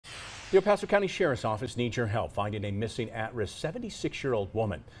The El Paso County Sheriff's Office needs your help finding a missing at-risk 76-year-old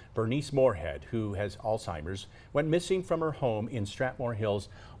woman. Bernice Moorhead, who has Alzheimer's, went missing from her home in Strathmore Hills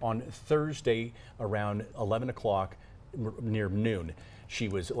on Thursday around 11 o'clock near noon. She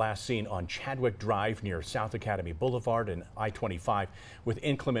was last seen on Chadwick Drive near South Academy Boulevard and I-25. With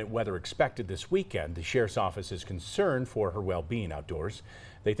inclement weather expected this weekend, the Sheriff's Office is concerned for her well-being outdoors.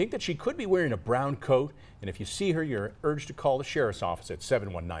 They think that she could be wearing a brown coat, and if you see her, you're urged to call the Sheriff's Office at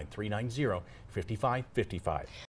 719-390-5555.